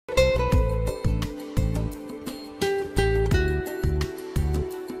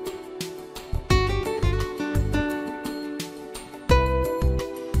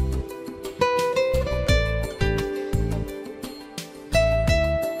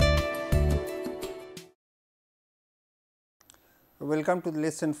Welcome to the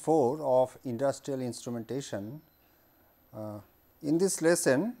lesson 4 of industrial instrumentation. In this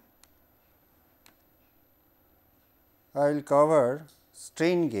lesson, I will cover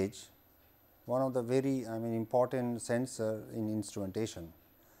strain gauge, one of the very important sensor in instrumentation.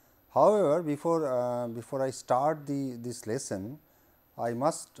 However, before I start this lesson, I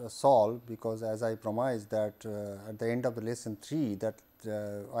must solve, because as I promised that at the end of the lesson 3 that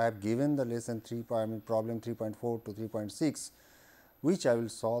I have given the lesson 3 problem 3.4 to 3.6, which I will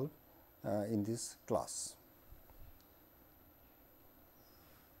solve in this class.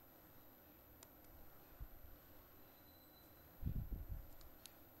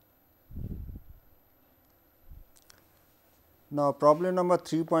 Now, problem number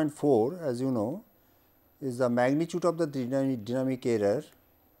 3.4, as you know, is the magnitude of the dynamic error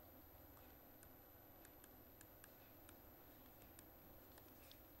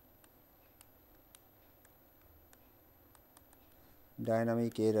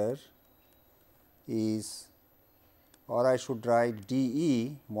is, or I should write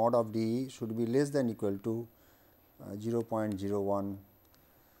dE, mod of dE should be less than equal to 0.01,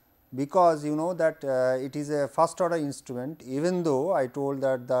 because you know that it is a first order instrument. Even though I told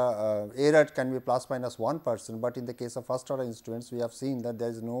that the error can be plus minus 1%, but in the case of first order instruments we have seen that there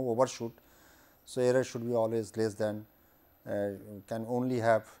is no overshoot. So, error should be always less than, can only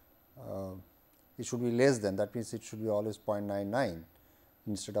have it should be less than, that means it should be always 0.99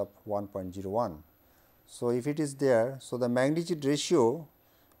 instead of 1.01. So, if it is there, so the magnitude ratio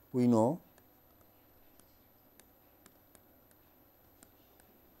we know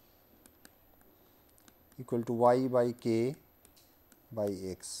equal to y by k by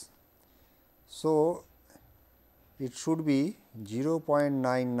x. So, it should be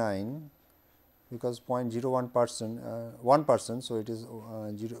 0.99 because 0.01%, 1%. So, it is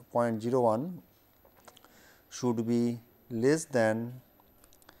 0.01 should be less than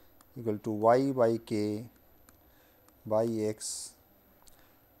equal to y by k by x,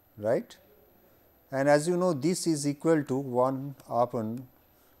 right. And as you know, this is equal to 1 upon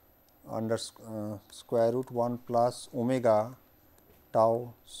under square root 1 plus omega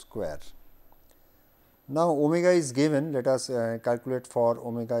tau square. Now, omega is given, let us calculate for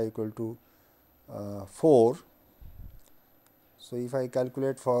omega equal to 4. So, if I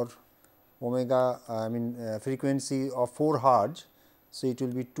calculate for omega frequency of 4 hertz, so it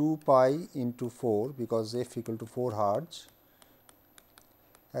will be 2 pi into 4, because f equal to 4 hertz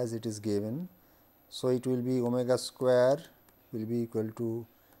as it is given. So, it will be omega square will be equal to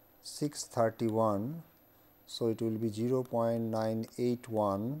 631. So, it will be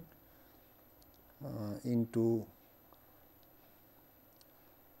 0.981 into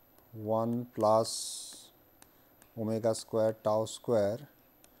 1 plus omega square tau square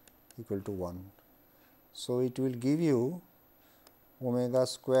equal to 1. So, it will give you omega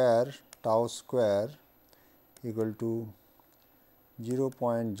square tau square equal to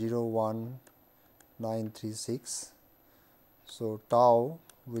 0.01936. So, tau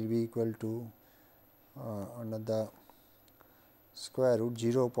will be equal to under the square root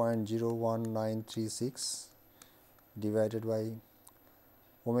 0.01936 divided by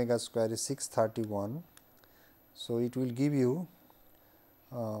omega square is 631. So, it will give you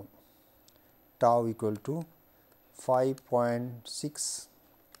tau equal to 5.6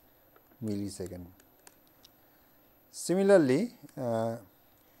 millisecond. Similarly,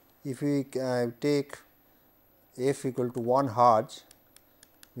 if we take f equal to 1 hertz,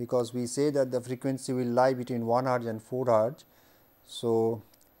 because we say that the frequency will lie between 1 hertz and 4 hertz. So,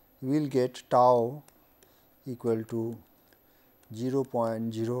 we will get tau equal to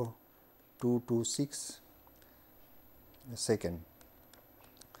 0.0226 second.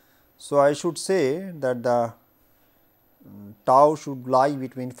 So, I should say that the tau should lie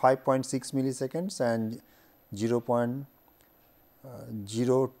between 5.6 milliseconds and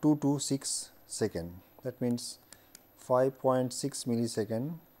 0.0226 second. That means 5.6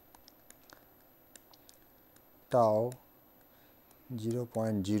 millisecond, tau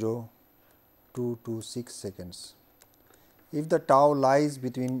 0.0226 seconds. If the tau lies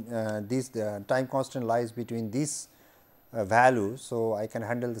between this, the time constant lies between these values, so I can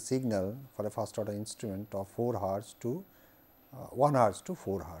handle the signal for a first order instrument of 4 hertz to 1 hertz to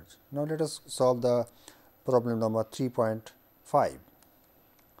 4 hertz. Now, let us solve the problem number 3.5.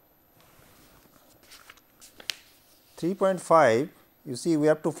 3.5, you see, we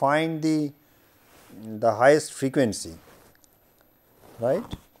have to find the highest frequency,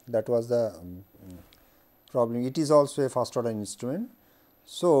 right. That was the problem. It is also a first order instrument.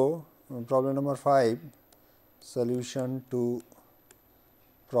 So, problem number 5, solution to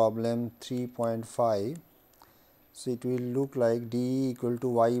problem 3.5. So, it will look like d equal to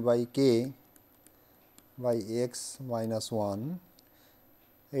y by k by x minus 1.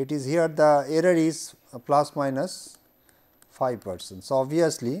 It is here the error is plus minus 5%. So,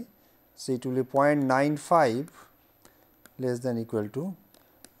 obviously, so it will be 0.95 less than equal to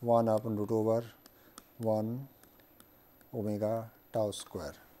 1 upon root over 1 omega tau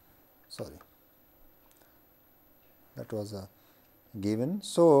square. Sorry, that was a given.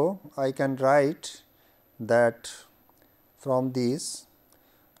 So, I can write that from this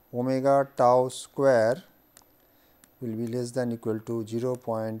omega tau square will be less than equal to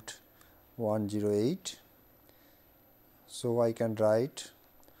 0.108. So, I can write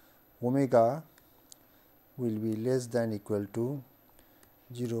omega will be less than equal to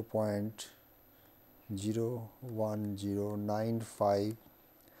 0.01095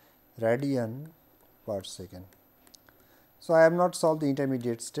 radian per second. So, I have not solved the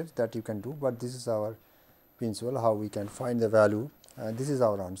intermediate steps that you can do, but this is our principle how we can find the value, and this is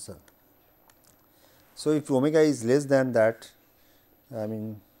our answer. So, if omega is less than that, I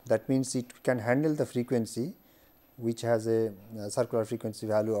mean that means it can handle the frequency which has a circular frequency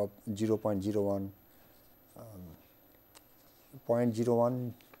value of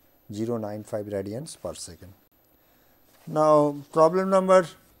 0.01095 radians per second. Now, problem number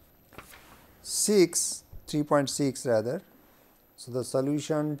 6, 3.6 rather. So, the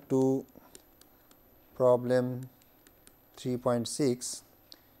solution to problem 3.6,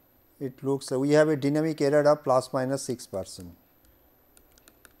 it looks like we have a dynamic error of plus minus 6%,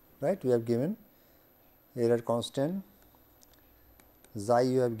 right. We have given error constant xi,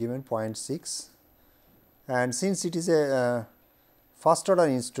 you have given 0.6, and since it is a first order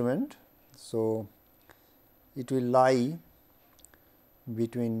instrument, so it will lie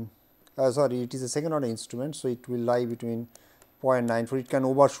between it is a second order instrument. So, it will lie between 0.94, it can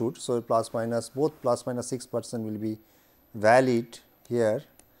overshoot. So, plus minus both plus minus 6% will be valid here.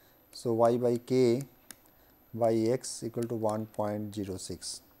 So, y by k by x equal to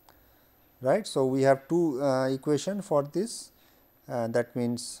 1.06, right. So, we have two equation for this, and that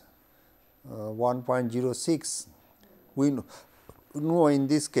means 1.06 we know in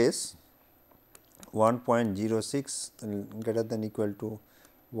this case 1.06 greater than equal to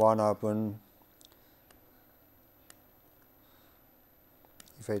 1 upon,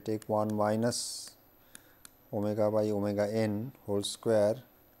 if I take 1 minus omega by omega n whole square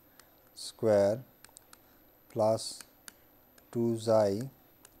plus 2 xi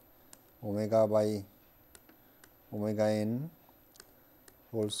omega by omega n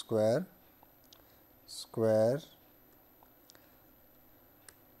whole square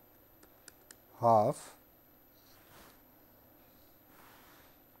half.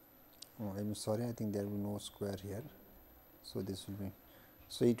 Oh, I am sorry, I think there will be no square here. So, this will be,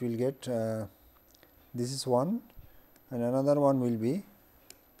 so it will get this is one, and another one will be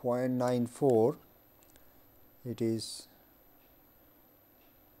 0.94, it is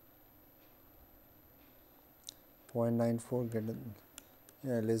 0.94 greater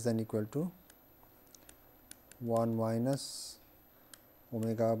less than equal to 1 minus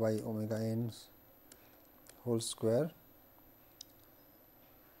omega by omega n whole square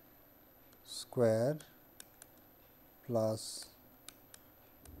plus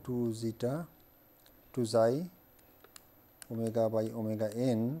 2 zeta 2 xi omega by omega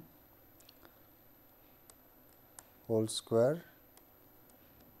n whole square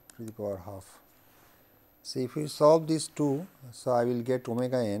to the power half. So, if we solve these two, so I will get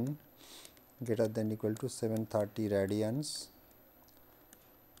omega n greater than equal to 730 radians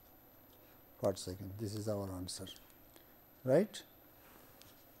per second. This is our answer, right.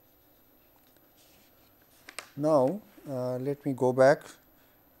 Now, let me go back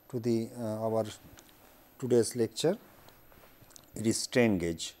to the our today's lecture. It is strain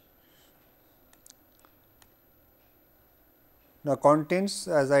gauge. Now, contents,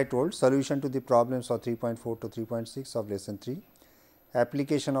 as I told, solution to the problems of 3.4 to 3.6 of lesson 3,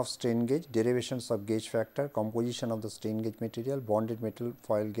 application of strain gauge, derivations of gauge factor, composition of the strain gauge material, bonded metal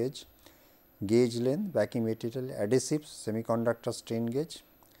foil gauge, gauge length, backing material, adhesives, semiconductor strain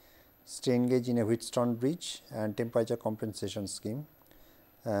gauge in a Wheatstone bridge, and temperature compensation scheme,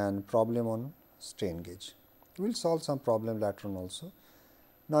 and problem on strain gauge. We will solve some problem later on also.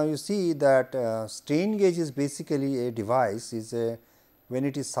 Now, you see that strain gauge is basically a device, is a when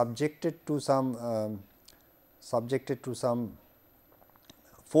it is subjected to some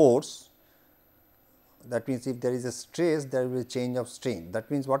force, that means if there is a stress, there will be a change of strain. That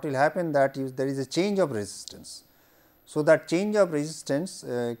means what will happen, that is there is a change of resistance. So, that change of resistance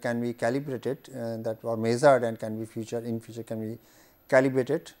can be calibrated that or measured, and can be in future can be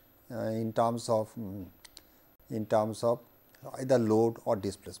calibrated in terms of in terms of either load or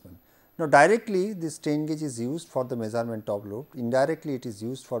displacement. Now, directly this strain gauge is used for the measurement of load, indirectly it is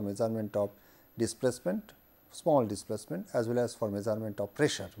used for measurement of displacement, small displacement, as well as for measurement of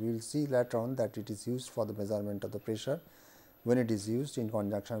pressure. We will see later on that it is used for the measurement of the pressure when it is used in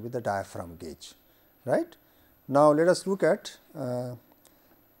conjunction with the diaphragm gauge, right. Now, let us look at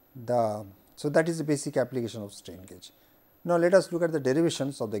so that is the basic application of strain gauge. Now, let us look at the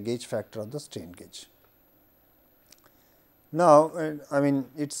derivations of the gauge factor of the strain gauge. Now, I mean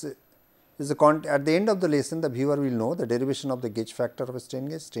it is at the end of the lesson the viewer will know the derivation of the gauge factor of a strain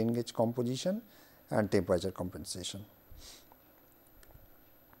gauge composition and temperature compensation.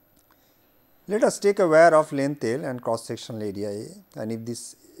 Let us take a wire of length L and cross sectional area A, and if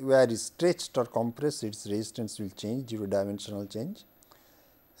this wire is stretched or compressed, its resistance will change due to dimensional change,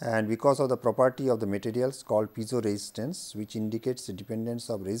 and because of the property of the materials called piezo resistance, which indicates the dependence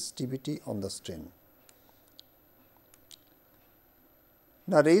of resistivity on the strain.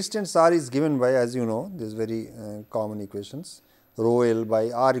 Now, resistance R is given by, as you know, this very common equations, rho L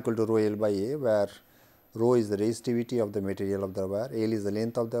by R equal to rho L by A, where rho is the resistivity of the material of the wire, L is the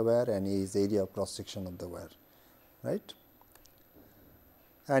length of the wire, and A is the area of cross section of the wire, right.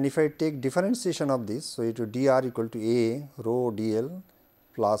 And if I take differentiation of this, so it will dr equal to A rho dl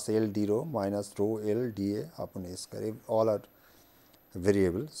plus L d rho minus rho L dA upon A square, all are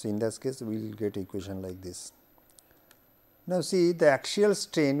variable. So, in this case we will get equation like this. Now, see the axial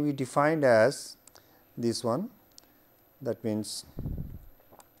strain we defined as this one, that means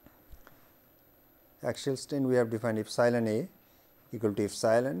axial strain we have defined epsilon A equal to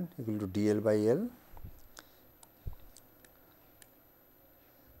epsilon equal to dl by L.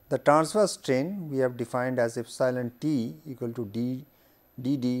 The transverse strain we have defined as epsilon T equal to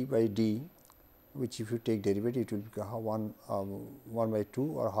dd by d, which if you take derivative it will become 1 by 2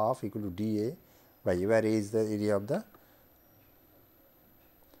 or half equal to dA by A, where A is the area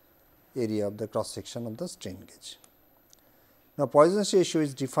of the cross section of the strain gauge. Now, Poisson's ratio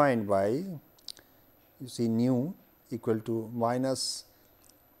is defined by, you see, nu equal to minus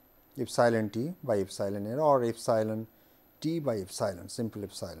epsilon T by epsilon L or epsilon T by epsilon, simple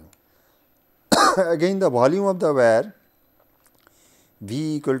epsilon. Again the volume of the wire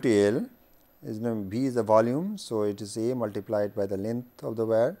V equal to L is V is the volume. So, it is A multiplied by the length of the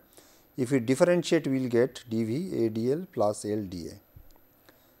wire. If we differentiate, we will get dV A dl plus L dA.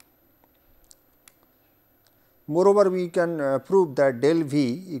 Moreover, we can prove that del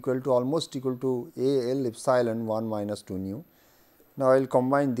V equal to almost equal to A L epsilon 1 minus 2 nu. Now, I will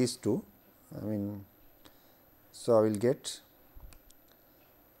combine these two, so I will get,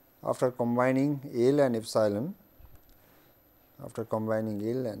 after combining L and epsilon,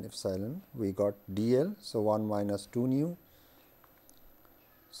 we got dl. So, 1 minus 2 nu.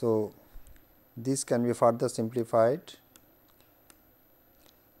 So, this can be further simplified.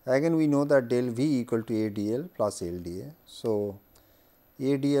 Again we know that del V equal to A dl plus L dA. So,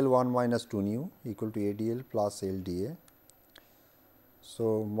 A dl 1 minus 2 nu equal to A dl plus L dA.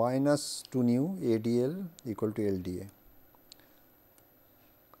 So, minus 2 nu A dl equal to L dA.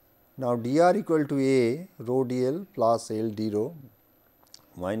 Now, dr equal to A rho dl plus L d rho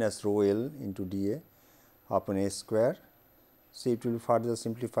minus rho L into dA upon A square. So, it will further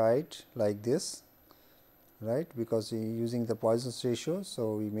simplified like this, right, because using the Poisson's ratio.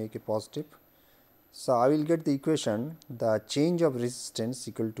 So, we make a positive. So, I will get the equation, the change of resistance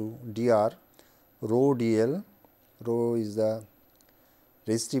equal to dr rho dl, rho is the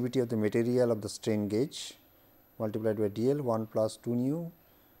resistivity of the material of the strain gauge multiplied by dl 1 plus 2 nu,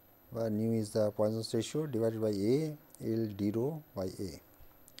 where nu is the Poisson's ratio, divided by A L d rho by A.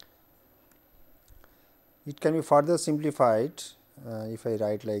 It can be further simplified if I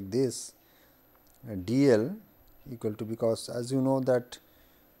write like this, dl equal to, because as you know that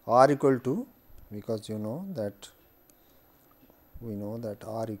R equal to, because you know that we know that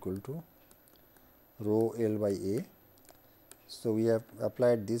R equal to rho L by A. So, we have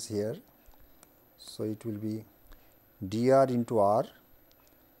applied this here. So, it will be dr into R,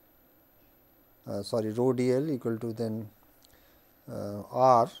 rho dl equal to then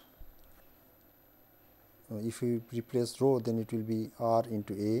R. If we replace rho, then it will be R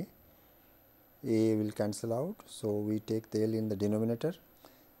into A will cancel out. So, we take the L in the denominator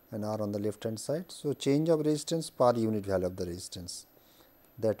and R on the left hand side. So, change of resistance per unit value of the resistance,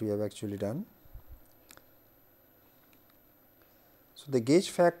 that we have actually done. So, the gauge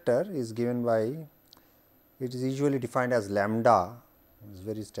factor is given by, it is usually defined as lambda, it is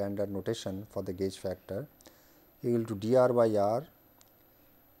very standard notation for the gauge factor, equal to dr by R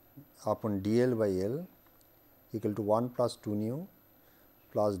upon dl by L equal to 1 plus 2 nu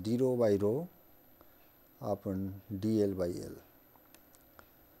plus d rho by rho upon dl by L.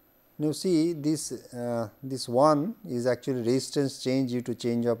 Now, see this this 1 is actually resistance change due to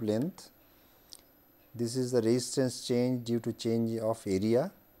change of length. This is the resistance change due to change of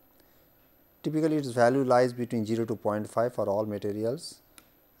area. Typically, its value lies between 0 to 0.5 for all materials,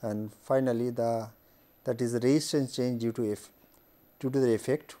 and finally, that is the resistance change due to the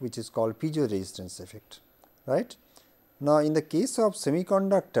effect which is called piezo resistance effect, right. Now, in the case of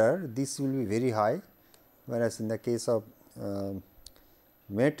semiconductor, this will be very high, whereas in the case of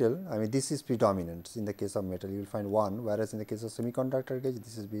metal, I mean this is predominant. In the case of metal, you will find 1, whereas in the case of semiconductor gauge,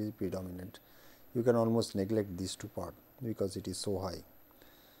 this is very predominant. You can almost neglect these two parts because it is so high,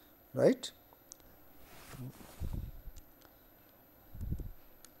 right.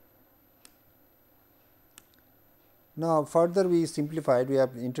 Now, further we simplified, we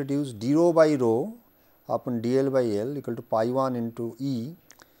have introduced d rho by rho upon dl by L equal to pi 1 into E,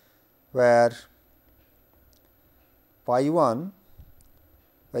 where pi 1,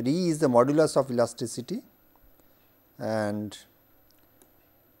 where E is the modulus of elasticity and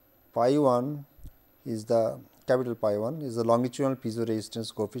pi 1 is the capital pi 1 is the longitudinal piezo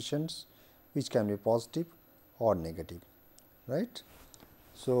resistance coefficients, which can be positive or negative, right.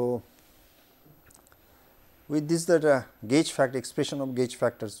 So, with this that gauge factor, expression of gauge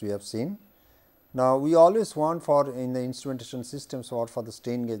factors we have seen. Now, we always want for in the instrumentation systems or for the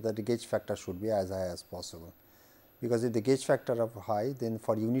strain gauge that the gauge factor should be as high as possible, because if the gauge factor are high, then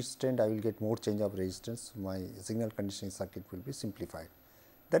for unit strength I will get more change of resistance, my signal conditioning circuit will be simplified.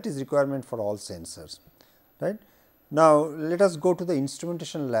 That is requirement for all sensors, right. Now, let us go to the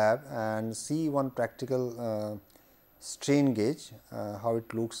instrumentation lab and see one practical strain gauge, how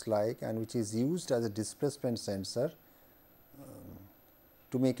it looks like, and which is used as a displacement sensor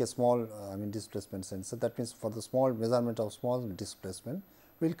to make a small I mean displacement sensor. That means, for the small measurement of small displacement,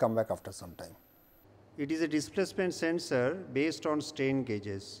 we will come back after some time. It is a displacement sensor based on strain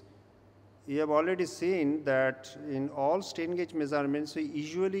gauges. You have already seen that in all strain gauge measurements, we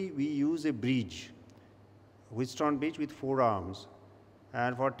use a bridge, Wheatstone bridge with 4 arms,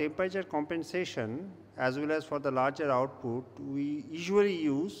 and for temperature compensation as well as for the larger output, we usually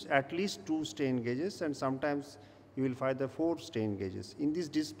use at least 2 strain gauges, and sometimes you will find the 4 strain gauges. In this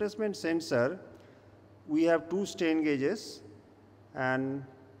displacement sensor, we have 2 strain gauges, and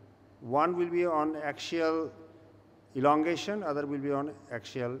one will be on axial elongation, other will be on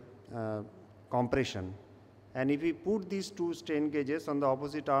axial compression. And if we put these 2 strain gauges on the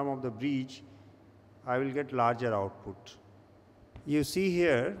opposite arm of the bridge, I will get larger output. You see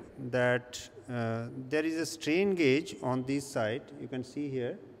here that there is a strain gauge on this side, you can see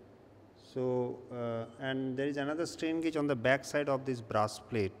here. So, and there is another strain gauge on the back side of this brass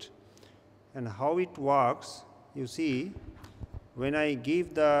plate. And how it works, you see, when I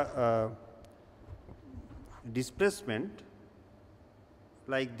give the displacement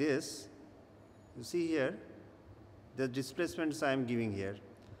like this, you see here the displacements I am giving here.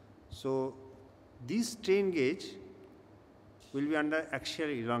 So, this strain gauge will be under axial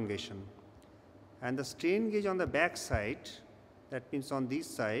elongation, and the strain gauge on the back side, that means on this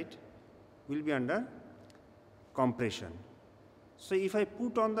side, will be under compression. So, if I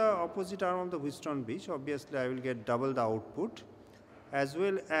put on the opposite arm of the Wheatstone bridge, obviously I will get double the output, as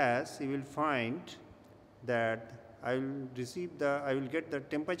well as you will find that I will get the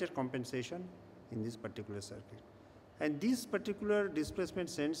temperature compensation in this particular circuit. And this particular displacement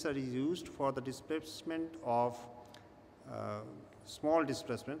sensor is used for the displacement of small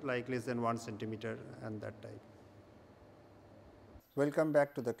displacement like less than 1 centimeter and that type. Welcome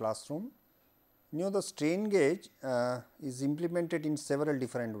back to the classroom. You know, the strain gauge is implemented in several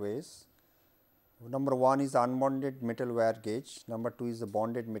different ways. Number 1 is unbonded metal wire gauge, number 2 is the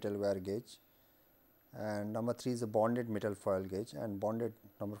bonded metal wire gauge, and number 3 is the bonded metal foil gauge, and bonded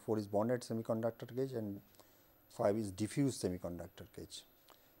number 4 is bonded semiconductor gauge, and 5 is diffuse semiconductor gauge.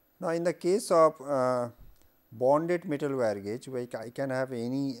 Now, in the case of bonded metal wire gauge, where I can have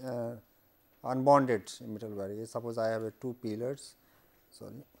any unbonded metal wire gauge. Suppose I have 2 pillars,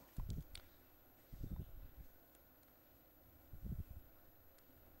 sorry.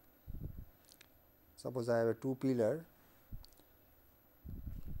 Suppose I have a 2 pillar,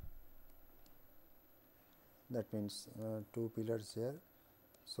 that means 2 pillars here.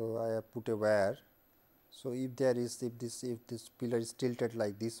 So, I have put a wire. So, if this pillar is tilted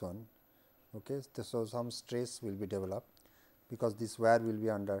like this one, okay, so some stress will be developed, because this wire will be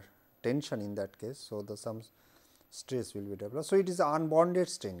under tension in that case. So, some stress will be developed. So, it is an unbonded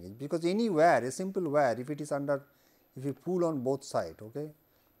strain gauge, because any wire, a simple wire, if it is under, if you pull on both sides, okay,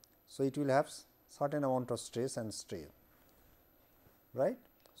 so it will have certain amount of stress and strain, right.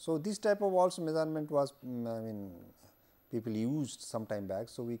 So, this type of also measurement was people used some time back.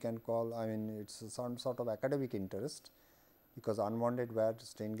 So, we can call it is some sort of academic interest, because unbonded wear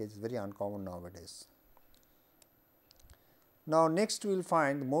strain gauge is very uncommon nowadays. Now, next we will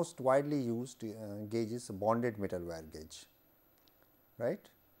find the most widely used gauge is bonded metal wear gauge, right.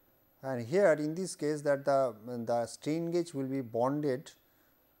 And here in this case that the strain gauge will be bonded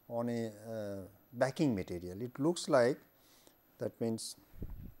on a backing material. It looks like, that means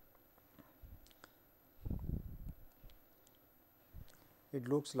it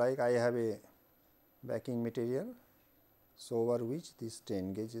looks like I have a backing material, so over which this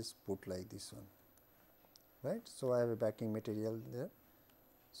strain gauge is put like this one, right. So, I have a backing material there.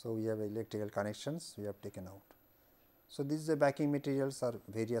 So, we have electrical connections we have taken out. So, these backing materials are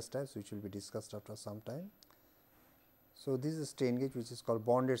various types which will be discussed after some time. So, this is strain gauge which is called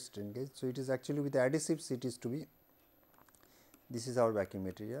bonded strain gauge. So, it is actually with adhesives, it is to be, this is our backing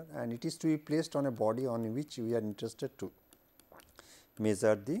material, and it is to be placed on a body on which we are interested to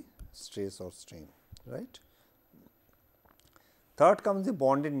measure the stress or strain, right. Third comes the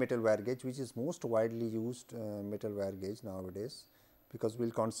bonded metal wear gauge, which is most widely used metal wear gauge nowadays, because we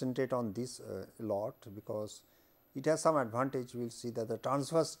will concentrate on this a lot, because it has some advantage. We will see that the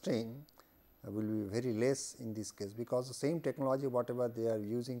transverse strain will be very less in this case, because the same technology whatever they are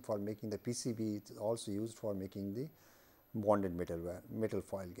using for making the PCB is also used for making the bonded metal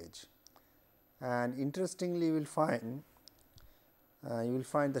foil gauge. And interestingly, you will find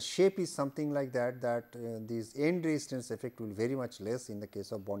the shape is something like that, this end resistance effect will very much less in the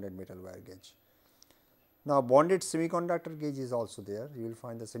case of bonded metal wear gauge. Now, bonded semiconductor gauge is also there. You will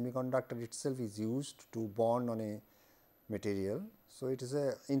find the semiconductor itself is used to bond on a material. So, it is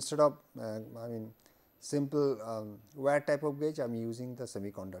a, instead of simple wear type of gauge, I am using the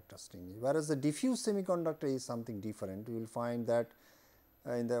semiconductor strain gauge, whereas the diffuse semiconductor is something different. You will find that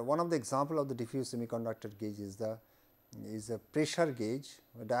in the one of the example of the diffuse semiconductor gauge is a pressure gauge,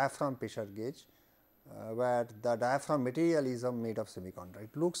 a diaphragm pressure gauge, where the diaphragm material is made of semiconductor.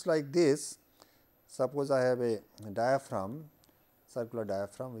 It looks like this. Suppose I have a diaphragm, circular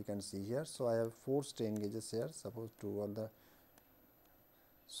diaphragm, we can see here. So, I have 4 strain gauges here, suppose 2 on the.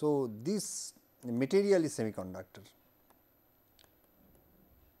 So, this material is semiconductor,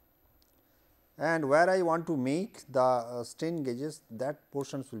 and where I want to make the strain gauges, that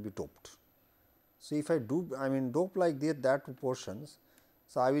portions will be doped. So, if I do dope like that portions,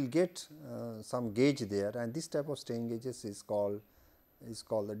 so I will get some gauge there, and this type of strain gauges is called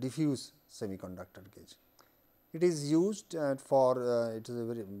the diffuse semiconductor gauge. It is used for it is a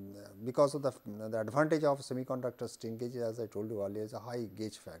very because of the advantage of semiconductor strain gauge, as I told you earlier, is a high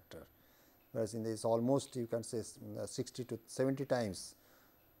gauge factor, whereas in this almost you can say 60 to 70 times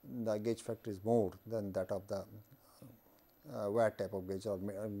the gauge factor is more than that of the wear type of gauge or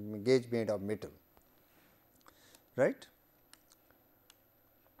gauge made of metal, right.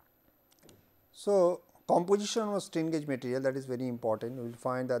 So, composition of strain gauge material, that is very important. You will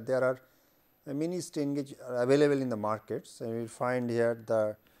find that there are many strain gauge available in the markets, and you will find here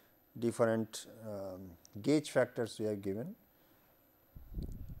the different gauge factors we have given.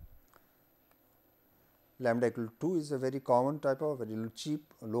 Lambda equal to 2 is a very common type of very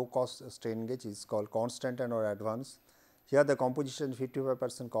cheap low cost strain gauge, is called constant and or advanced. Here the composition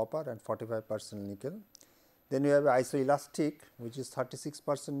 55% copper and 45% nickel. Then you have isoelastic, which is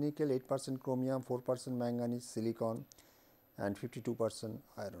 36% nickel, 8% chromium, 4% manganese, silicon and 52%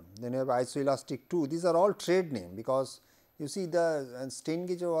 iron. Then you have isoelastic 2. These are all trade name, because you see the strain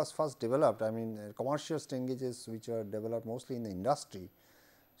gauge was first developed, commercial strain gauges which are developed mostly in the industry.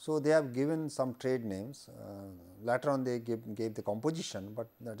 So, they have given some trade names, later on they gave the composition, but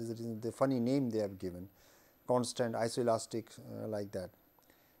that is the funny name they have given, constant, isoelastic, like that.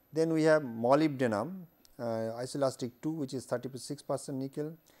 Then we have molybdenum, isoelastic 2, which is 36%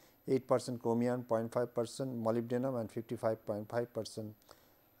 nickel, 8% chromium, 0.5% molybdenum and 55.5%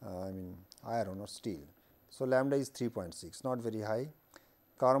 iron or steel. So, lambda is 3.6, not very high.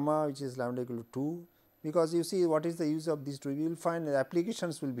 Karma, which is lambda equal to 2, because you see what is the use of these two, you will find the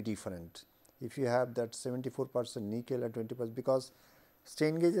applications will be different. If you have that 74% nickel and 20%, because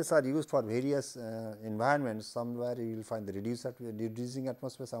strain gauges are used for various environments, somewhere you will find the reducing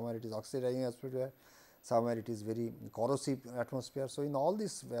atmosphere, somewhere it is oxidizing atmosphere, somewhere it is very corrosive atmosphere. So, in all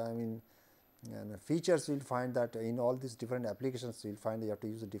these features you will find that in all these different applications you will find you have to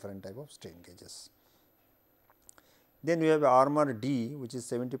use a different type of strain gauges. Then we have armor D, which is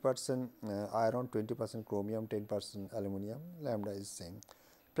 70% iron, 20% chromium, 10% aluminum, lambda is same.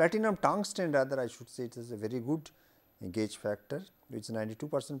 Platinum tungsten, rather I should say, it is a very good gauge factor, which is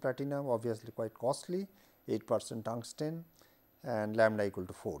 92% platinum, obviously quite costly, 8% tungsten and lambda equal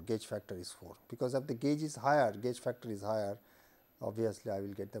to 4, gauge factor is 4. Because if the gauge is higher, gauge factor is higher, obviously I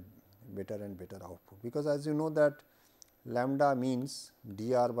will get the better and better output, because as you know that lambda means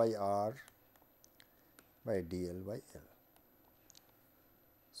dr by r by dl by L.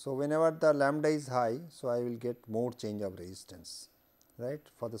 So, whenever the lambda is high, so I will get more change of resistance, right.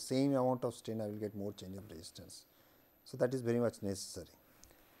 For the same amount of strain I will get more change of resistance. So, that is very much necessary,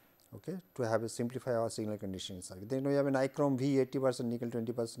 okay, to have a simplify our signal conditioning circuit. Then we have an nichrome V 80% nickel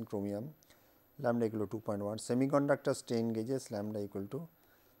 20% chromium, lambda equal to 2.1, semiconductor strain gauges lambda equal to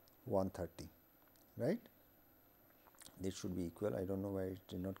 130, right. This should be equal, I do not know why it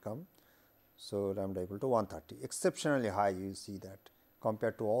did not come. So, lambda equal to 130, exceptionally high, you see that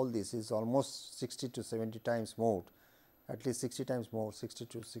compared to all this is almost 60 to 70 times more, at least 60 times more, 60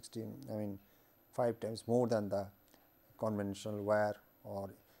 to 60, I mean 5 times more than the conventional wire.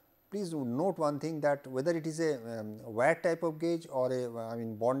 Or please note one thing, that whether it is a wire type of gauge or a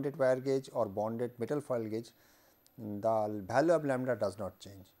bonded wire gauge or bonded metal foil gauge, the value of lambda does not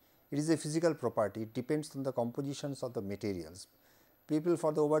change. It is a physical property, it depends on the compositions of the materials. People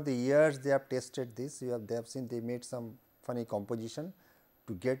over the years they have tested this, they have seen they made some funny composition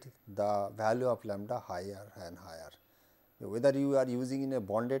to get the value of lambda higher and higher. Whether you are using in a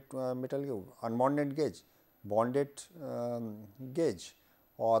bonded metal unbonded gauge, bonded gauge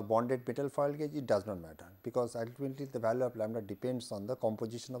or bonded metal foil gauge, it does not matter, because ultimately the value of lambda depends on the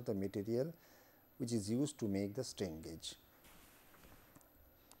composition of the material which is used to make the strain gauge.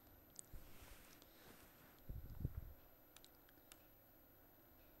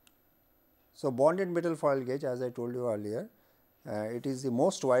 So, bonded metal foil gauge, as I told you earlier, it is the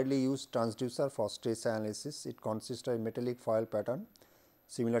most widely used transducer for stress analysis. It consists of a metallic foil pattern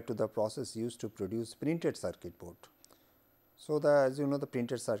similar to the process used to produce printed circuit board. So, as you know the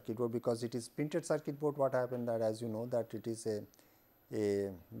printed circuit board, because it is printed circuit board, what happened that as you know that it is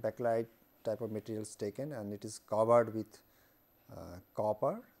a bakelite type of materials taken and it is covered with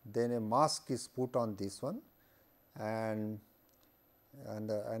copper, then a mask is put on this one, and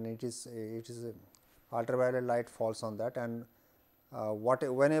it is ultraviolet light falls on that, and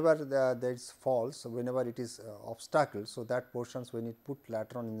whenever there is falls, whenever it is obstacle, so that portions when it put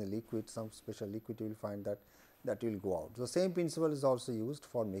later on in the liquid, some special liquid, you will find that will go out. The same principle is also used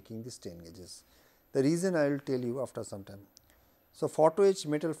for making the strain gauges. The reason I will tell you after some time. So, photo etched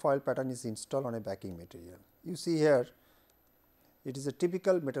metal foil pattern is installed on a backing material. You see here it is a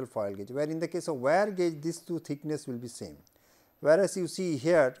typical metal foil gauge, where in the case of wire gauge these two thickness will be same, whereas you see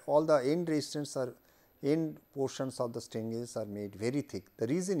here all the end resistance are end portions of the strain gauges are made very thick. The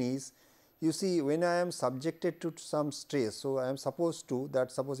reason is, you see when I am subjected to some stress, so I am supposed to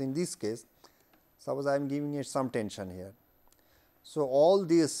that, suppose in this case, suppose I am giving it some tension here. So, all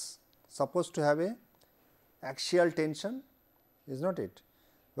this supposed to have a axial tension, is not it,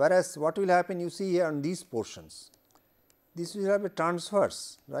 whereas what will happen, you see here on these portions, this will have a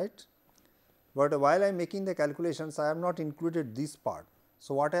transverse, right. But while I am making the calculations, I have not included this part.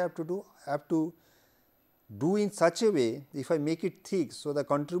 So, what I have to do? I have to do in such a way, if I make it thick, so the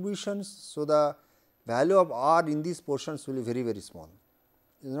contributions, so the value of R in these portions will be very, very small,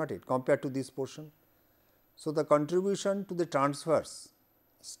 is not it, compared to this portion. So, the contribution to the transverse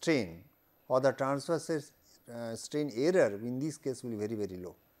strain or the transverse strain error in this case will be very, very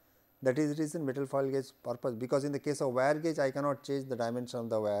low. That is the reason metal foil gauge purpose, because in the case of wire gauge I cannot change the dimension of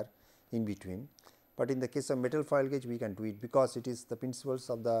the wire in between, but in the case of metal foil gauge we can do it, because it is the principles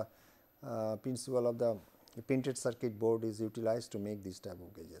of the principle of the printed circuit board is utilized to make this type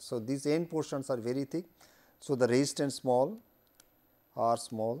of gauges. So, these end portions are very thick. So, the resistance small, R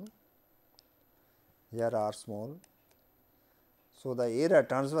small, here R small. So, the error,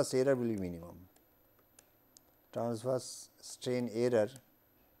 transverse error will be minimum, transverse strain error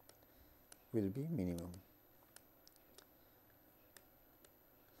will be minimum.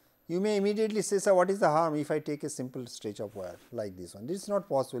 You may immediately say, sir, what is the harm if I take a simple stretch of wire like this one? This is not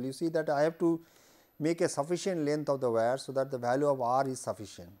possible. You see that I have to make a sufficient length of the wire, so that the value of R is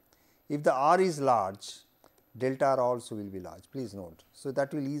sufficient. If the R is large, delta R also will be large, please note. So,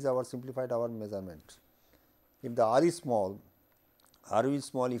 that will ease our simplified our measurement. If the R is small, R is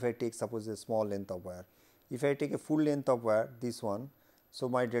small if I take suppose a small length of wire. If I take a full length of wire, this one, so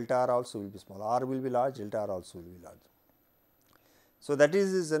my delta R also will be small, R will be large, delta R also will be large. So, that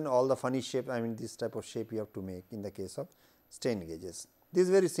is in all the funny shape, I mean this type of shape you have to make in the case of strain gauges. This is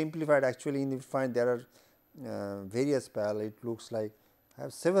very simplified, actually you will find there are various parallel, it looks like I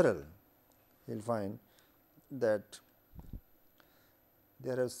have several, you will find that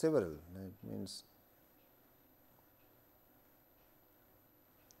there are several, it means,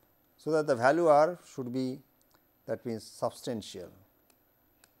 so that the value R should be that means substantial.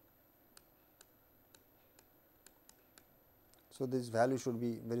 So, this value should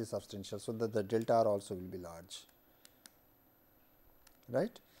be very substantial, so that the delta R also will be large,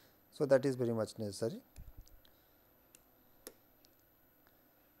 right. So, that is very much necessary.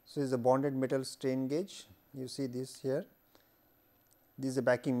 So, is a bonded metal strain gauge, you see this here, this is the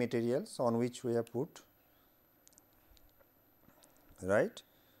backing materials on which we have put, right.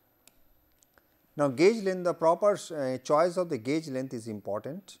 Now, gauge length, the proper choice of the gauge length is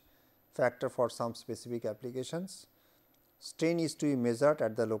important factor for some specific applications. Strain is to be measured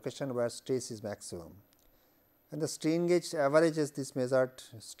at the location where stress is maximum, and the strain gauge averages this measured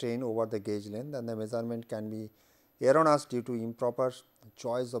strain over the gauge length, and the measurement can be erroneous due to improper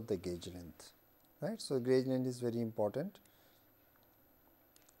choice of the gauge length, right. So, gauge length is very important.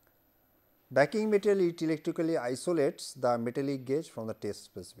 Backing material, it electrically isolates the metallic gauge from the test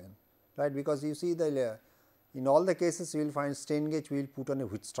specimen, right, because you see the in all the cases you will find strain gauge we will put on a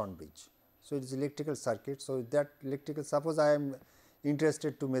Wheatstone bridge. So, it is electrical circuit. So, that electrical, suppose I am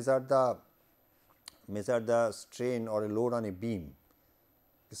interested to measure the strain or a load on a beam,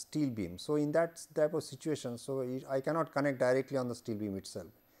 a steel beam. So, in that type of situation, so I cannot connect directly on the steel beam itself.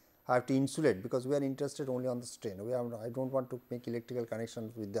 I have to insulate, because we are interested only on the strain. I do not want to make electrical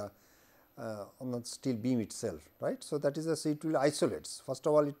connections with the on the steel beam itself, right. So, that is a, so it will isolates. First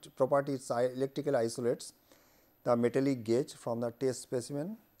of all, it property is electrical isolates the metallic gauge from the test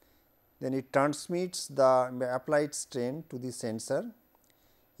specimen. Then it transmits the applied strain to the sensor.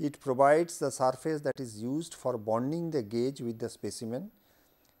 It provides the surface that is used for bonding the gauge with the specimen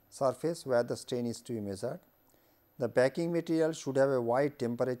surface where the strain is to be measured. The backing material should have a wide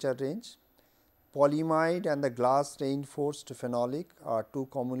temperature range. Polyimide and the glass reinforced phenolic are two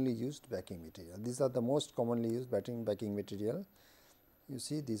commonly used backing material. These are the most commonly used backing material. You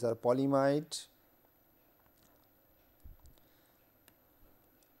see, these are polyimide.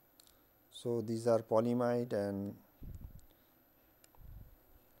 So, these are polyimide and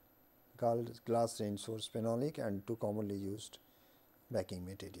glass reinforced phenolic and two commonly used backing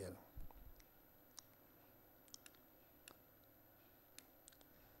material.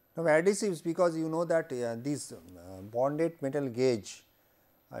 Now, adhesives, because you know that this bonded metal gauge,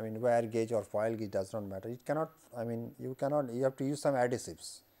 I mean wire gauge or foil gauge does not matter, it cannot, I mean you cannot, you have to use some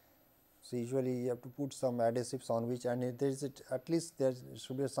adhesives. So, usually you have to put some adhesives on which, and there is at least there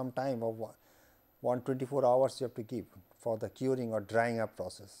should be some time of 124 hours you have to give for the curing or drying up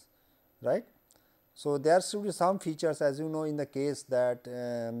process, right. So, there should be some features, as you know, in the case that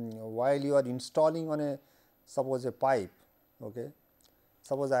while you are installing on a, suppose a pipe, okay.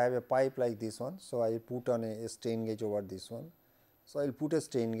 Suppose I have a pipe like this one. So, I put on a strain gauge over this one. So, I will put a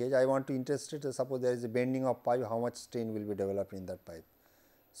strain gauge, I want to interested, suppose there is a bending of pipe, how much strain will be developed in that pipe.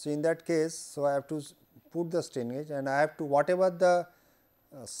 So, in that case, so I have to put the strain gauge, and I have to, whatever the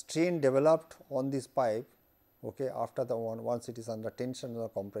strain developed on this pipe, okay, after the once it is under tension or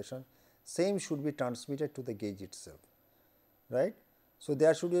compression, same should be transmitted to the gauge itself, right. So,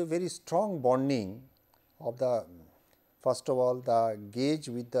 there should be a very strong bonding of the, first of all, the gauge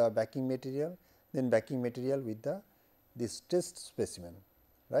with the backing material, then backing material with the this test specimen,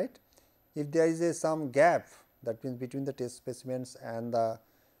 right. If there is some gap, that means between the test specimens and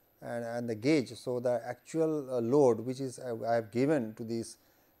the gauge. So, the actual load which is I have given to this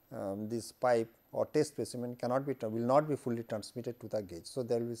this pipe or test specimen cannot be, will not be fully transmitted to the gauge. So,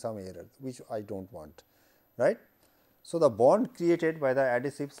 there will be some error which I do not want, right. So, the bond created by the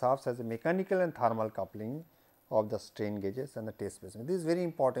adhesive serves as a mechanical and thermal coupling of the strain gauges and the test specimen. This is very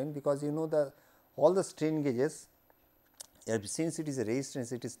important, because you know the all the strain gauges, since it is a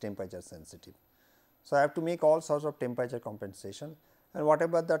resistance, it is temperature sensitive. So, I have to make all sorts of temperature compensation, and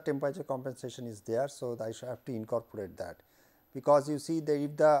whatever the temperature compensation is there. So, I should have to incorporate that, because you see that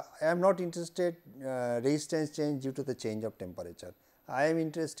if the I am not interested resistance change due to the change of temperature, I am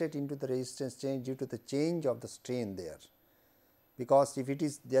interested into the resistance change due to the change of the strain there, because if it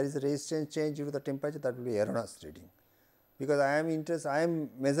is there is a resistance change due to the temperature, that will be erroneous reading, because I am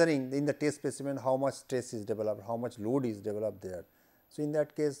measuring in the test specimen how much stress is developed, how much load is developed there. So, in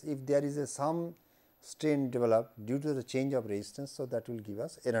that case, if there is some strain developed due to the change of resistance, so that will give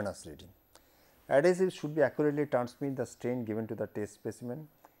us erroneous reading. Adhesive should be accurately transmit the strain given to the test specimen.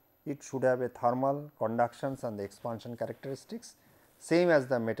 It should have a thermal, conductions and the expansion characteristics, same as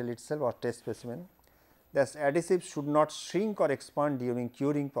the metal itself or test specimen. Thus, adhesive should not shrink or expand during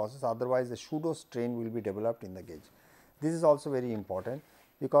curing process, otherwise the pseudo strain will be developed in the gauge. This is also very important,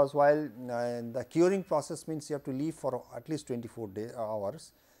 because while the curing process means you have to leave for at least 24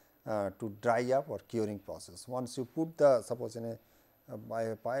 hours to dry up or curing process. Once you put the, suppose in a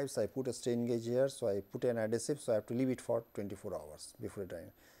my pipes, I put a strain gauge here, so I put an adhesive, so I have to leave it for 24 hours before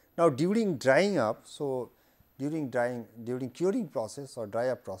drying. Now, during drying up, so during curing process or dry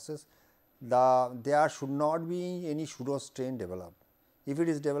up process, there should not be any pseudo strain developed. If it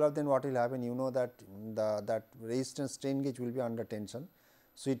is developed, then what will happen? You know that that resistance strain gauge will be under tension,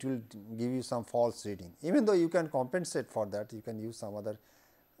 so it will give you some false reading. Even though you can compensate for that, you can use some other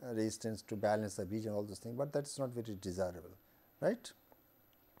resistance to balance the bead and all those things, but that is not very desirable, right.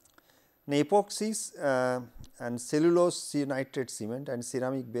 Now, epoxies and cellulose nitrate cement and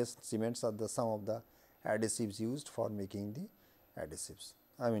ceramic based cements are some of the adhesives used for making the adhesives,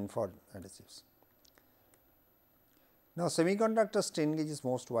 for adhesives. Now, semiconductor strain gauge is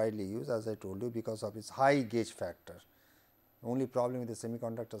most widely used, as I told you, because of its high gauge factor. The only problem with the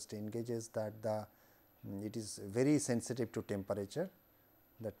semiconductor strain gauge is that it is very sensitive to temperature.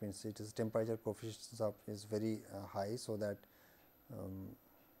 That means, it is temperature coefficient is very high, so that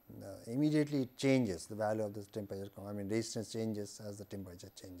immediately it changes the value of the temperature, resistance changes as the temperature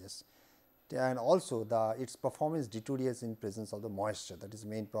changes, and also its performance deteriorates in presence of the moisture. That is the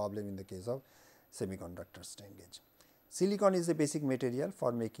main problem in the case of semiconductor strain gauge. Silicon is the basic material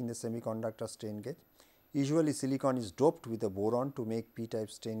for making the semiconductor strain gauge. Usually, silicon is doped with a boron to make p-type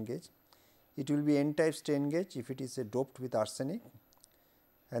strain gauge. It will be n-type strain gauge if it is doped with arsenic,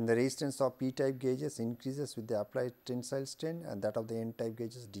 and the resistance of p-type gauges increases with the applied tensile strain, and that of the n-type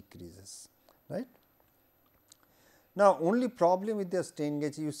gauges decreases, right. Now, only problem with the strain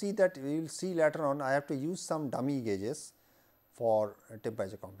gauge, you see that we will see later on, I have to use some dummy gauges for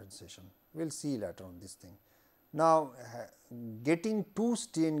temperature compensation. We will see later on this thing. Now, getting two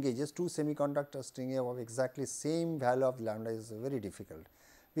strain gauges, two semiconductor strain gauges of exactly same value of lambda is very difficult,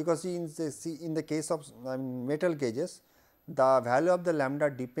 because in the case of metal gauges, the value of the lambda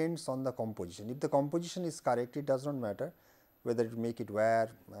depends on the composition. If the composition is correct, it does not matter whether you make it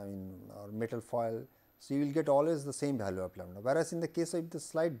wire or metal foil. So, you will get always the same value of lambda, whereas in the case of the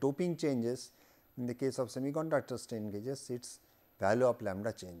slight doping changes, in the case of semiconductor strain gauges, its value of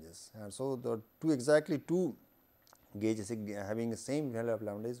lambda changes. And so, the two gauges having the same value of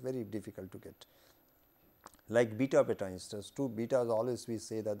lambda is very difficult to get. Like beta transistors, two betas, always we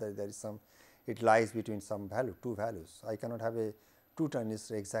say that there is some, it lies between some value, two values. I cannot have a two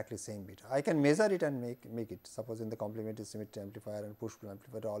transistor exactly same beta. I can measure it and make it. Suppose in the complementary symmetry amplifier and push pull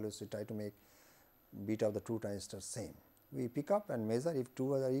amplifier, always we try to make beta of the two transistors same. We pick up and measure, if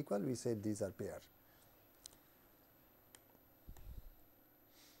two are equal, we say these are pair.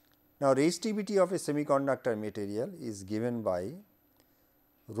 Now, resistivity of a semiconductor material is given by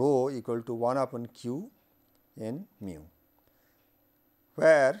rho equal to 1 upon q in mu,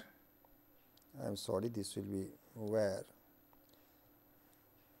 where I am sorry, this will be where.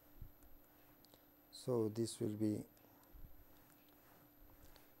 So, this will be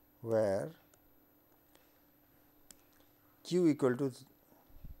where q equal to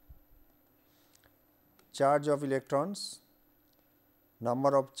charge of electrons,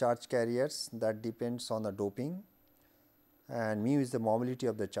 number of charge carriers that depends on the doping, and mu is the mobility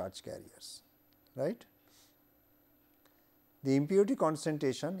of the charge carriers, right. The impurity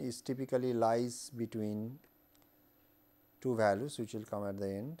concentration is typically lies between two values, which will come at the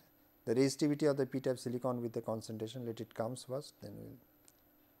end. The resistivity of the p-type silicon with the concentration, let it comes first, then we will.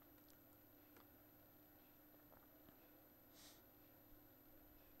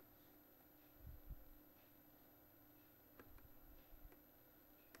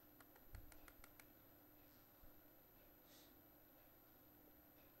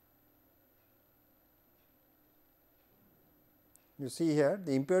 You see here,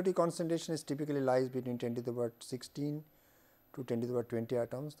 the impurity concentration is typically lies between 10 to the power 16 to 10 to the power 20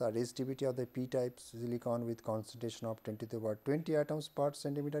 atoms. The resistivity of the p-type silicon with concentration of 10 to the power 20 atoms per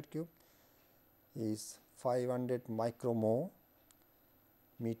centimeter cube is 500 micromole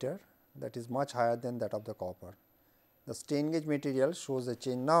meter, that is much higher than that of the copper. The strain gauge material shows a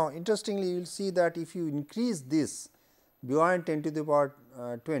change. Now, interestingly, you will see that if you increase this beyond 10 to the power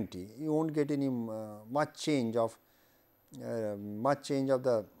 20, you will not get any much change of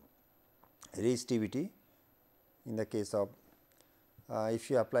the resistivity in the case of if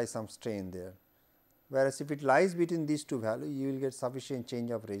you apply some strain there, whereas if it lies between these two values, you will get sufficient change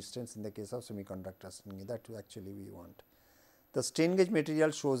of resistance in the case of semiconductor strain gauge. That actually we want. The strain gauge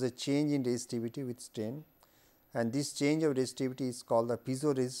material shows a change in resistivity with strain, and this change of resistivity is called the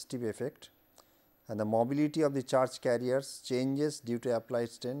piezoresistive effect, and the mobility of the charge carriers changes due to applied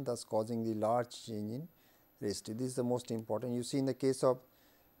strain, thus causing the large change in resistivity. This is the most important. You see in the case of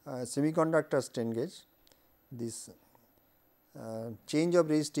semiconductor strain gauge, this change of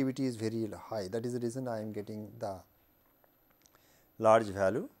resistivity is very high. That is the reason I am getting the large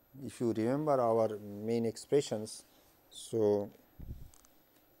value. If you remember our main expressions, so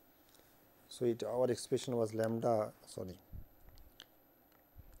our expression was lambda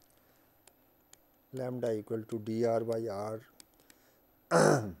equal to dr by r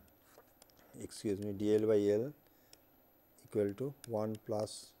excuse me, dl by l equal to 1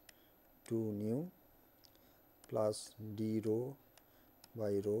 plus 2 nu plus d rho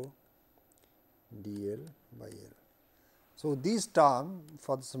by rho dl by l. So, this term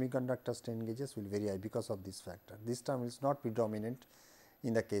for the semiconductor strain gauges will vary because of this factor. This term is not predominant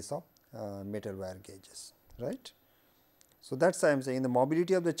in the case of metal wire gauges, right. So, that is why I am saying the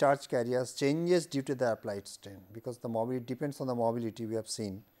mobility of the charge carriers changes due to the applied strain, because the mobility depends on the mobility we have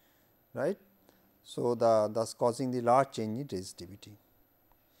seen, right. So, thus causing the large change in resistivity.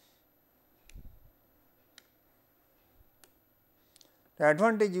 The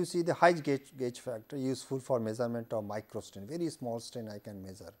advantage, you see the high gauge factor useful for measurement of micro strain, very small strain I can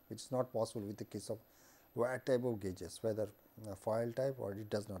measure, which is not possible with the case of wire type of gauges, whether foil type or it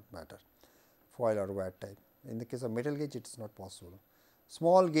does not matter, foil or wire type. In the case of metal gauge, it is not possible.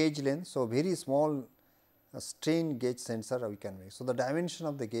 Small gauge length, so very small strain gauge sensor we can make. So, the dimension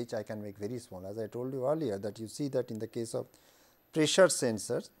of the gauge I can make very small, as I told you earlier, that you see that in the case of pressure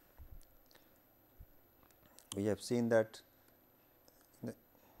sensors, we have seen that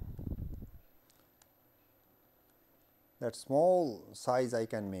small size I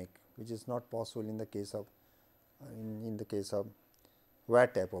can make, which is not possible in the case of wire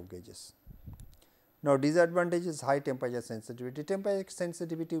type of gauges. Now, disadvantage is high temperature sensitivity. Temperature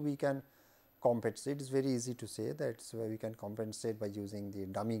sensitivity we can compensate. It is very easy to say that we can compensate by using the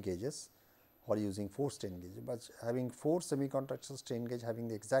dummy gauges or using 4 strain gauge, but having 4 semiconductor strain gauge having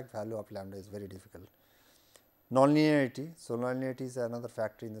the exact value of lambda is very difficult. Nonlinearity. So, nonlinearity is another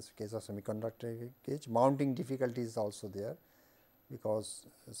factor in this case of semiconductor gauge. Mounting difficulty is also there, because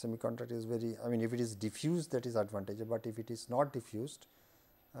semiconductor is very, I mean if it is diffused, that is advantage, but if it is not diffused,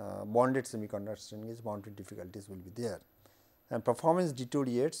 bonded semiconductor strain gauge, mounting difficulties will be there. And performance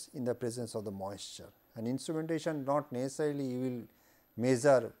deteriorates in the presence of the moisture, and instrumentation not necessarily you will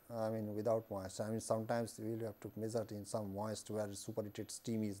measure, I mean without moisture. I mean sometimes you will have to measure in some moist where superheated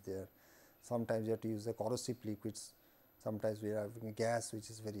steam is there. Sometimes you have to use the corrosive liquids, sometimes we are having a gas which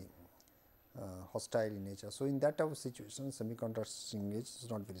is very hostile in nature. So, in that type of situation, semiconductor strain gauge is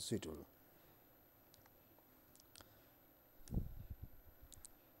not very suitable.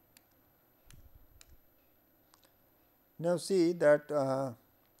 Now, see that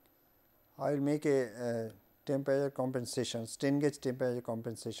I will make a temperature compensation, strain gauge temperature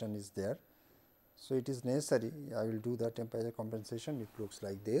compensation is there. So, it is necessary, I will do the temperature compensation, it looks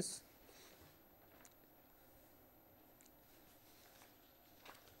like this.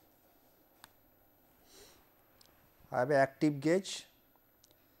 I have an active gauge,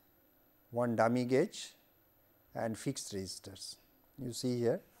 one dummy gauge and fixed resistors. You see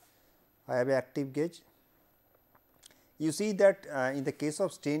here, I have an active gauge. You see that in the case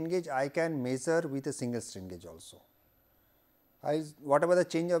of strain gauge, I can measure with a single strain gauge also. Whatever the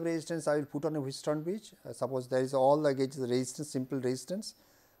change of resistance, I will put on a Wheatstone bridge. Suppose there is all the gauges resistance, simple resistance,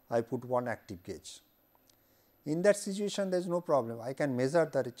 I put one active gauge. In that situation, there is no problem. I can measure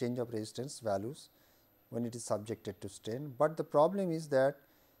the change of resistance values when it is subjected to strain, but the problem is that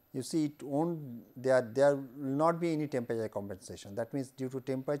you see it won't, there will not be any temperature compensation. That means, due to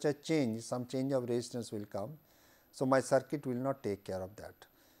temperature change, some change of resistance will come. So, my circuit will not take care of that.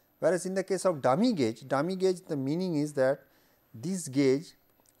 Whereas, in the case of dummy gauge the meaning is that this gauge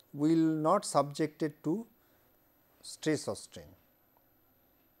will not subjected to stress or strain.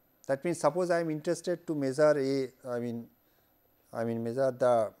 That means, suppose I am interested to measure measure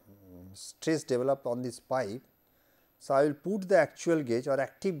the stress developed on this pipe. So, I will put the actual gauge or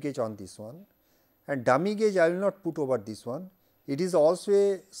active gauge on this one, and dummy gauge I will not put over this one. It is also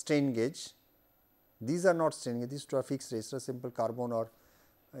a strain gauge. These are not strain gauge, these two are fixed resistor, simple carbon or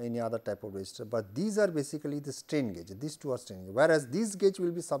any other type of resistor, but these are basically the strain gauge, these two are strain gauge, whereas this gauge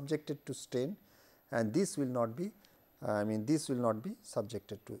will be subjected to strain and this will not be, this will not be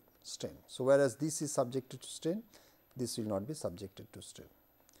subjected to strain. So, whereas this is subjected to strain, this will not be subjected to strain.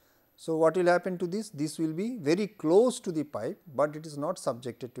 So, what will happen to this? This will be very close to the pipe, but it is not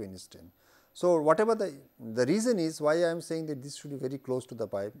subjected to any strain. So, whatever the reason is why I am saying that this should be very close to the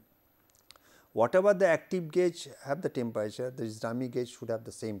pipe, whatever the active gauge have the temperature, this dummy gauge should have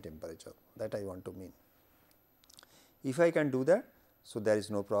the same temperature, that I want to mean. If I can do that, so there is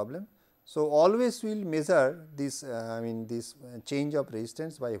no problem. So, always we will measure this this change of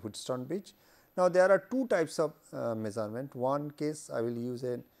resistance by a Wheatstone bridge. Now, there are two types of measurement. One case I will use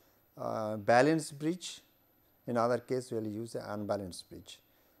a balance bridge, in other case we will use the unbalanced bridge.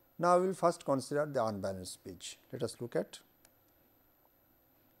 Now, we will first consider the unbalanced bridge. Let us look at.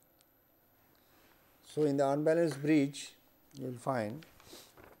 So, in the unbalanced bridge you will find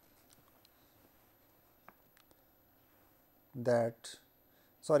that,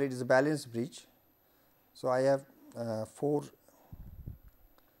 sorry, it is a balanced bridge. So, I have 4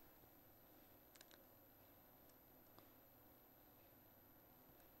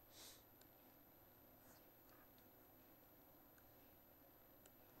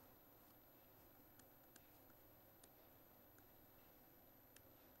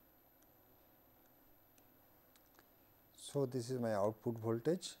 So, this is my output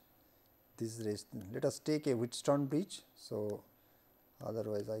voltage, this is resistance. Let us take a Wheatstone bridge. So,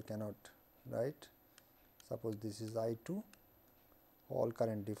 otherwise I cannot write. Suppose this is I 2, all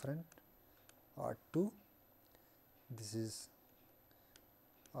current different, R 2, this is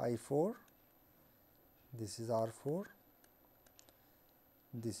I 4, this is R 4,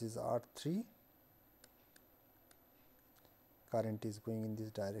 this is R 3, current is going in this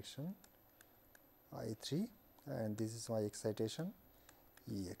direction, I 3, and this is my excitation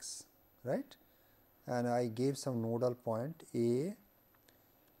E x, right. And I gave some nodal point A,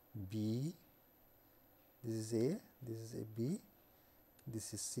 B, this is A, this is a B,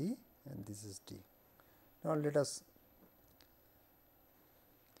 this is C, and this is D. Now, let us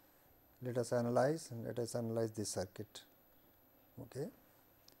analyze this circuit. Okay.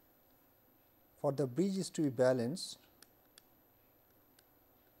 For the bridge is to be balanced,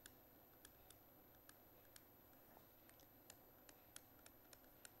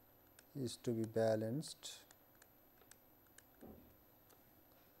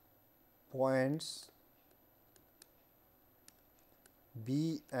 points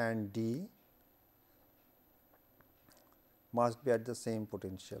B and D must be at the same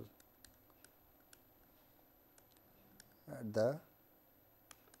potential,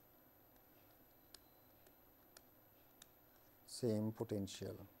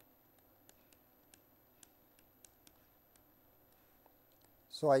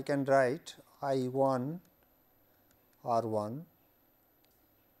 So, I can write I 1 R 1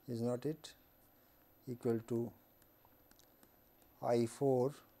 is not it equal to I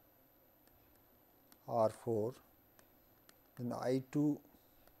 4 R 4, then I 2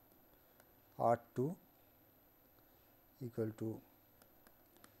 R 2 equal to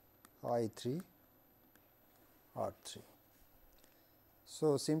I 3 R 3.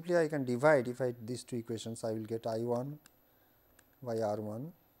 So, simply I can divide, if I these two equations, I will get I 1 by R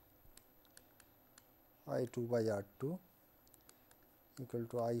 1, I 2 by R 2 equal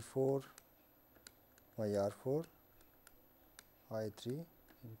to I 4 by R 4, I 3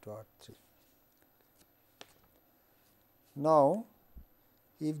 into R 3. Now,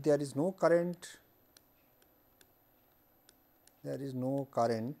 if there is no current,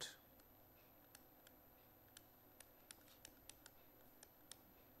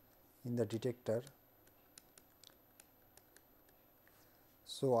 in the detector,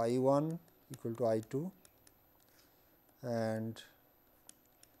 so I 1 equal to I 2 and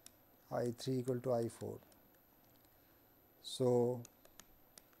I 3 equal to I 4. So,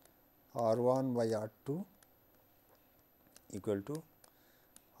 R 1 by R 2 equal to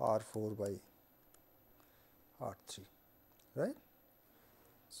R 4 by R 3, right.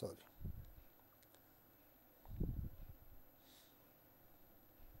 Sorry.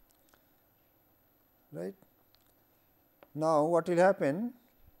 Right. Now, what will happen?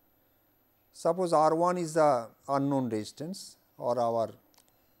 Suppose R 1 is the unknown resistance, or our,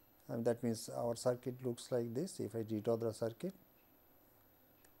 and that means our circuit looks like this. If I redraw the circuit,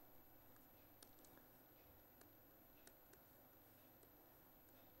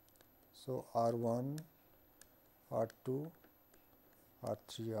 so R 1, R 2, R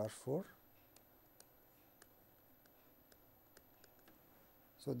 3, R 4.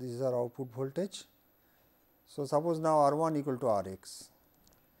 So, this is our output voltage. So, suppose now R 1 equal to R x.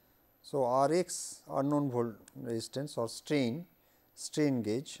 So, R x unknown resistance or strain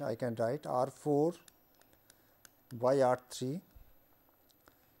gauge, I can write R 4 by R 3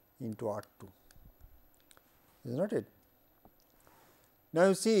 into R 2, is not it. Now,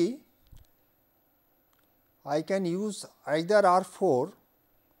 you see, I can use either R 4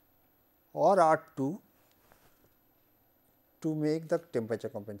 or R 2 to make the temperature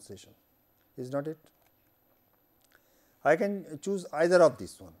compensation, is not it. I can choose either of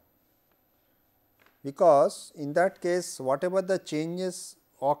this one, because in that case whatever the changes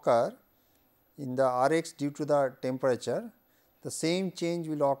occur in the R x due to the temperature, the same change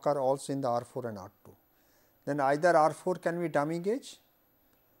will occur also in the R 4 and R 2. Then either R 4 can be dummy gauge,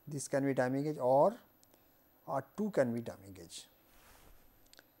 this can be dummy gauge, or R2 can be dummy gauge.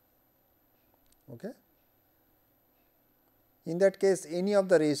 Okay. In that case, any of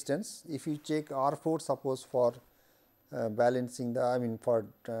the resistance, if you check R4 suppose for balancing the for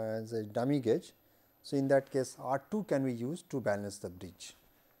the dummy gauge. So, in that case R2 can be used to balance the bridge.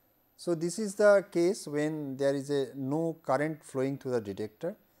 So, this is the case when there is a no current flowing through the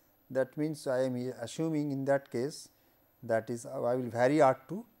detector. That means, I am assuming in that case, that is I will vary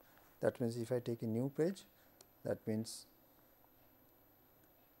R2. That means, if I take a new page, that means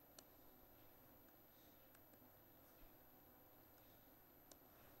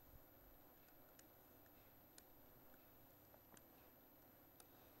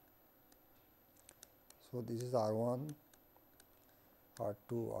so this is R1, R2,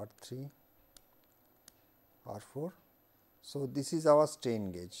 R3, R4. So, this is our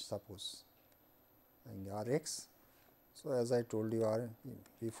strain gauge suppose and Rx. So, as I told you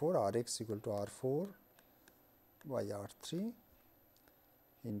before, Rx equal to R4 by R3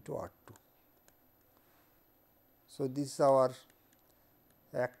 into R2. So, this is our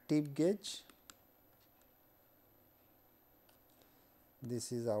active gauge,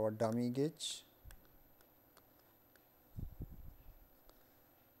 this is our dummy gauge,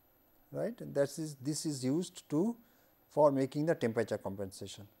 right. This is used to for making the temperature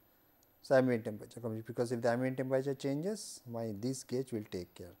compensation. So, ambient temperature compensation, because if the ambient temperature changes, this gauge will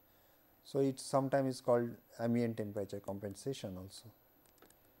take care. So, it sometimes is called ambient temperature compensation also,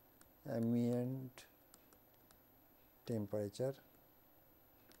 ambient temperature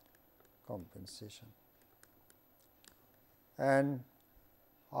compensation. And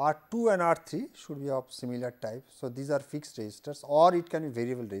R2 and R3 should be of similar type. So, these are fixed resistors or it can be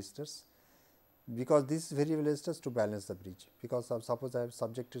variable resistors, because this variable resistors to balance the bridge, because of suppose I have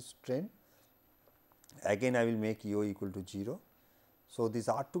subjected strain, again I will make EO equal to 0. So, this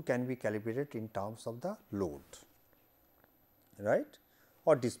R2 can be calibrated in terms of the load, right,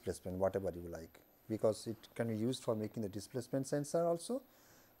 or displacement, whatever you like, because it can be used for making the displacement sensor also.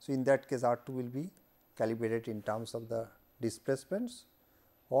 So, in that case R2 will be calibrated in terms of the displacements,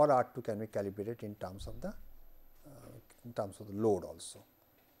 or R2 can be calibrated in terms of the load also.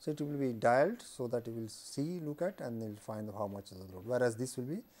 So, it will be dialed, so that you will see, look at, and you will find how much is the load, whereas this will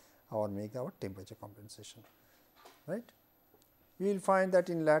be our temperature compensation, right. You will find that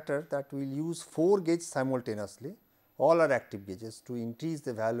in latter that we will use 4 gauges simultaneously, all are active gauges, to increase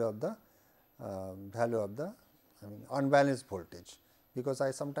the value of the unbalanced voltage, because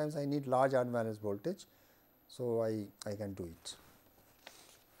sometimes I need large unbalanced voltage. So, I can do it.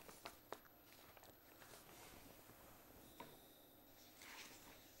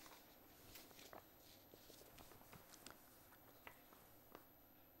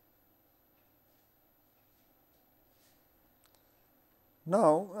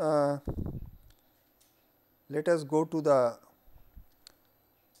 Now, let us go to the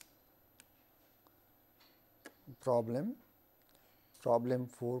problem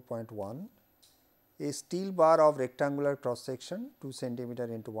 4.1. A steel bar of rectangular cross section 2 centimeter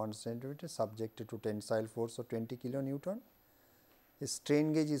into 1 centimeter subjected to tensile force of 20 kilonewton. A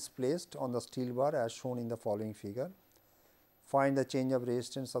strain gauge is placed on the steel bar as shown in the following figure. Find the change of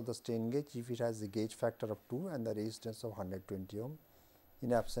resistance of the strain gauge if it has a gauge factor of 2 and the resistance of 120 ohm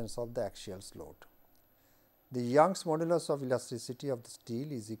in absence of the axial load. The Young's modulus of elasticity of the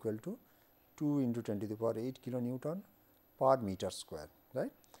steel is equal to 2 into 10 to the power 8 kilonewton per meter square, right.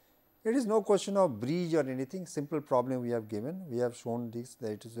 It is no question of bridge or anything, simple problem we have given. We have shown this,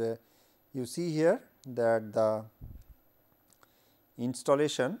 that it is a, you see here that the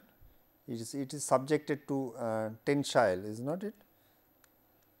installation it is subjected to tensile, is not it.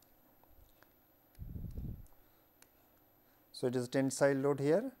 So, it is tensile load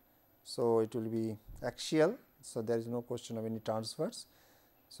here. So, it will be axial. So, there is no question of any transverse.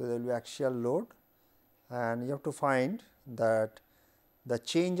 So, there will be axial load, and you have to find that the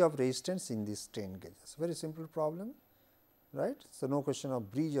change of resistance in this strain gauge. It's a very simple problem, right. So, no question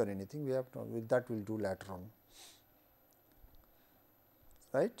of bridge or anything, we have to, with that we will do later on,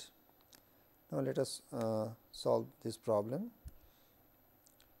 right. Now, let us solve this problem.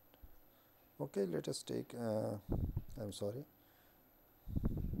 Okay, let us take, I am sorry,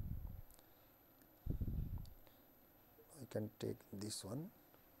 I can take this one.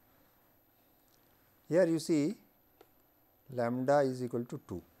 Here you see lambda is equal to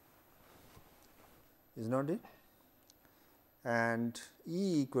 2, is not it, and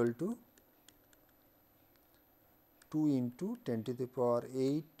E equal to 2 into 10 to the power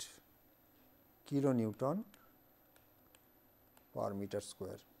 8 kilonewton per meter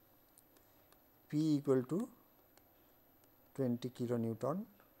square, P equal to 20 kilonewton,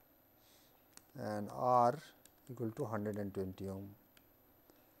 and R equal to 120 ohm.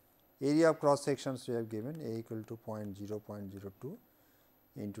 Area of cross sections we have given A equal to 0.02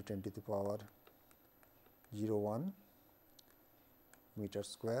 into 10 to the power 01 meter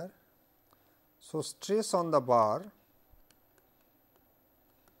square. So, stress on the bar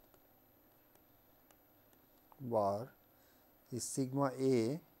is sigma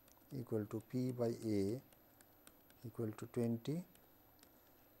A equal to P by A equal to 20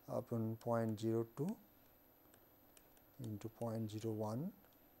 upon 0.02 into 0.01.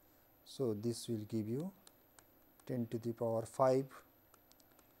 So, this will give you 10 to the power 5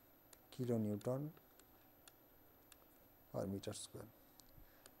 kilonewton per meter square.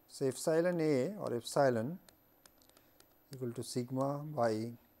 So, epsilon A or epsilon equal to sigma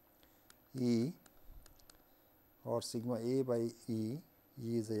by E or sigma A by E,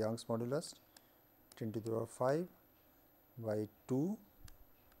 E is a Young's modulus 10 to the power 5 by 2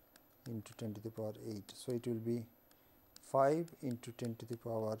 into 10 to the power 8. So, it will be 5 into 10 to the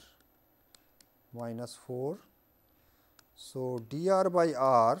power minus 4. So, dr by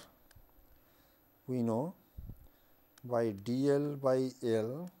r we know by dl by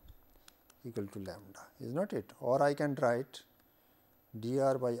L equal to lambda, is not it, or I can write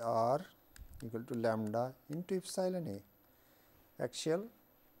dr by r equal to lambda into epsilon A axial.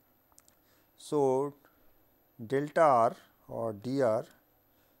 So, delta r or dr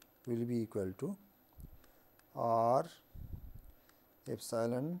will be equal to r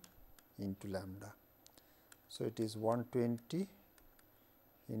epsilon into lambda. So, it is 120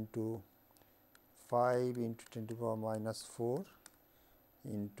 into 5 into 10 to the power minus 4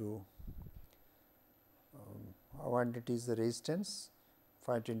 into and it is the resistance,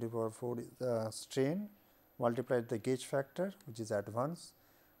 5 10 to the power 4 is the strain multiplied the gauge factor, which is advanced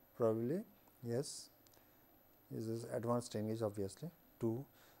probably, yes, this is advanced strain gauge obviously 2.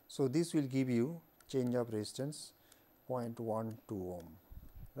 So, this will give you change of resistance 0.12 ohm,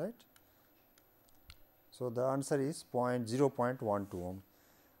 right. So, the answer is 0.12 ohm.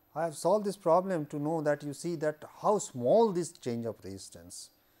 I have solved this problem to know that you see that how small this change of resistance.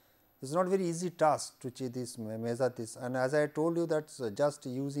 It is not very easy task to measure this, and as I told you that just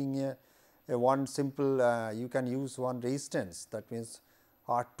using a one simple you can use one resistance, that means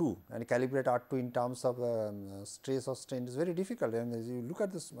R2, and calibrate R2 in terms of stress or strain is very difficult, and as you look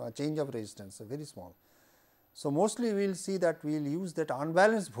at this change of resistance very small. So, mostly we will see that we will use that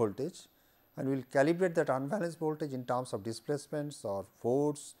unbalanced voltage and we will calibrate that unbalanced voltage in terms of displacements or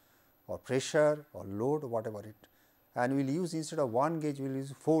force or pressure or load, whatever it, and we will use, instead of one gauge we will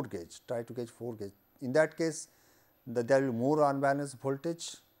use 4 gauge, try to gauge 4 gauge. In that case there will be more unbalanced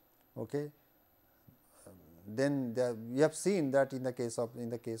voltage. Okay. Then we have seen that in the case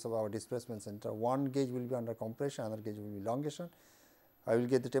of our displacement center, one gauge will be under compression, another gauge will be elongation. I will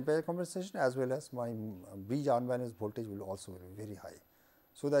get the temperature compensation as well as my bridge unbalanced voltage will also be very high.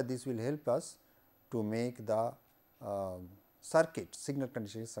 So, that this will help us to make the circuit, signal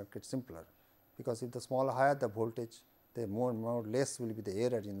conditioning circuit simpler, because if the smaller higher the voltage, the more less will be the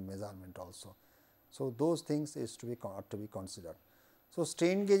error in the measurement also. So, those things is to be considered. So,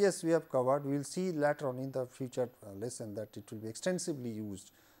 strain gauges we have covered, we will see later on in the future lesson that it will be extensively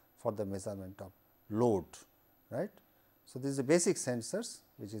used for the measurement of load, right. So, this is the basic sensors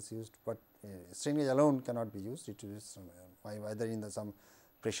which is used, but strain gauge alone cannot be used, it is either in some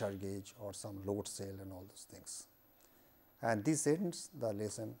pressure gauge or some load cell and all those things. And this ends the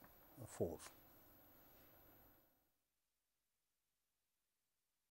lesson 4.